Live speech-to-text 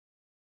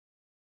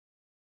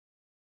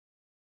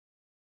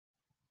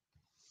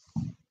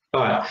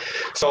All right.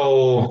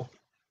 So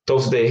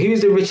those are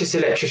who's the richest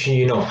electrician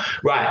you know?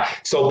 Right.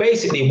 So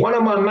basically, one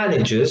of my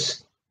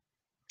managers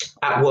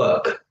at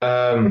work,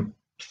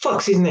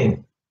 fuck's his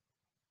name?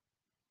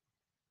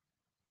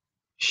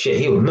 Shit,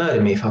 he would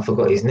murder me if I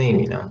forgot his name,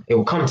 you know. It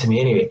will come to me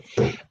anyway.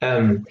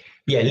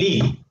 Yeah,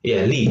 Lee.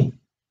 Yeah, Lee.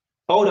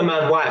 Older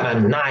man, white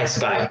man, nice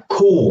guy,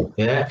 cool,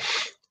 yeah.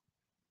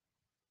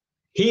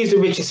 He's the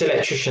richest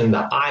electrician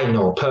that I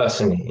know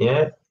personally,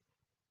 yeah.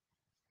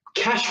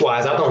 Cash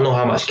wise, I don't know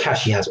how much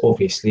cash he has,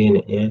 obviously, in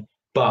it, yeah.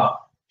 But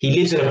he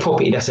lives in a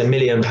property that's £1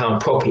 million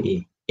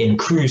property in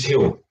Cruise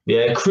Hill,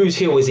 yeah. Cruise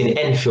Hill is in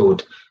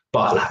Enfield,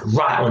 but like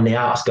right on the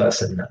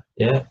outskirts of that,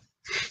 yeah.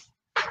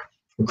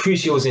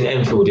 Cruise Hill is in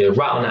Enfield, yeah,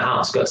 right on the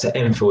outskirts of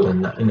Enfield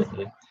and that, innit,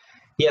 yeah.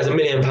 He has £1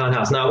 million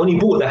house. Now, when he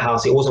bought the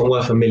house, it wasn't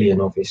worth 1 million,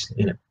 obviously,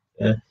 you know.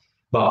 Yeah?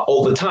 But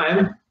over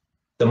time,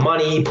 the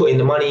money he put in,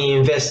 the money he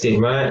invested,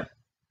 right?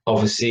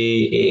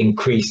 Obviously, it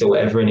increased or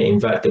whatever, and the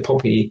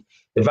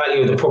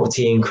value of the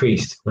property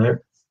increased, right?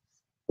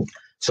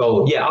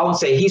 So yeah, I would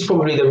say he's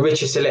probably the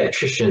richest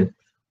electrician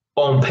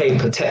on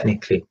paper,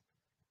 technically.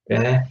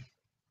 Yeah.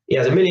 He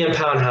has £1 million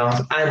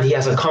house, and he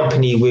has a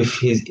company with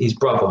his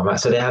brother, right?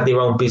 So they have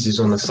their own business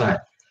on the side.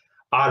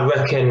 I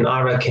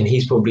reckon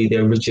he's probably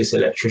the richest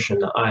electrician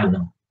that I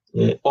know,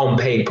 yeah, on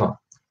paper.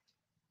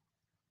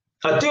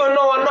 I do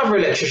know another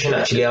electrician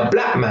actually, a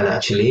black man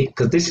actually,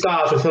 because this guy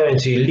I was referring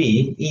to,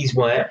 Lee, he's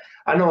white.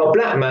 I know a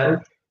black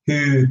man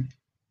who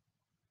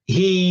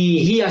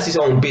he has his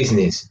own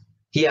business.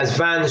 He has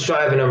vans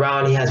driving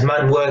around. He has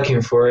man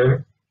working for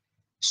him.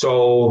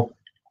 So,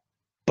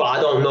 but I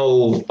don't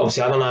know.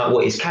 Obviously, I don't know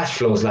what his cash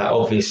flow is like.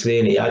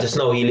 Obviously, I just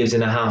know he lives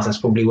in a house that's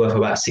probably worth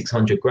about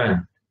 600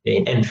 grand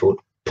in Enfield.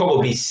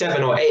 Probably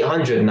 700 or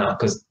 800 now,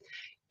 because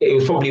it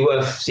was probably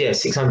worth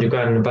 600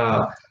 grand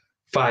about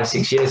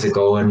 5-6 years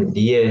ago, and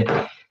the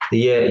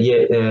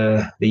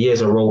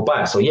years are rolled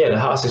by. So yeah, the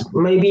house is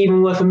maybe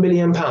even worth £1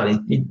 million.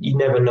 You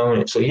never know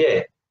it. So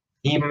yeah,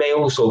 he may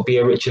also be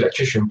a rich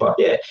electrician. But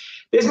yeah,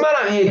 there's men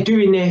out here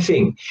doing their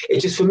thing.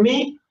 It's just, for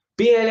me,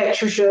 being an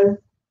electrician,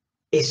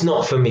 it's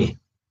not for me.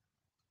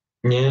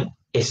 Yeah,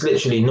 it's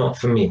literally not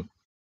for me.